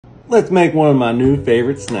Let's make one of my new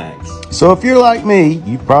favorite snacks. So if you're like me,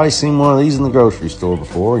 you've probably seen one of these in the grocery store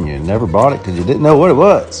before and you never bought it because you didn't know what it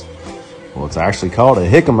was. Well, it's actually called a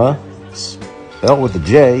jicama, spelled with a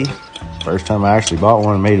J. First time I actually bought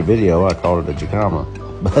one and made a video, I called it a jicama.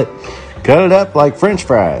 But cut it up like French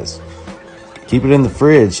fries. Keep it in the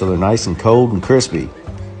fridge so they're nice and cold and crispy.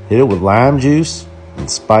 Hit it with lime juice and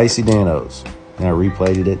spicy Danos. Then I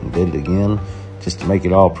replated it and did it again just to make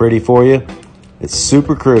it all pretty for you. It's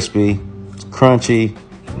super crispy, it's crunchy,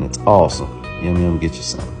 and it's awesome. Yum, yum, get you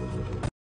some.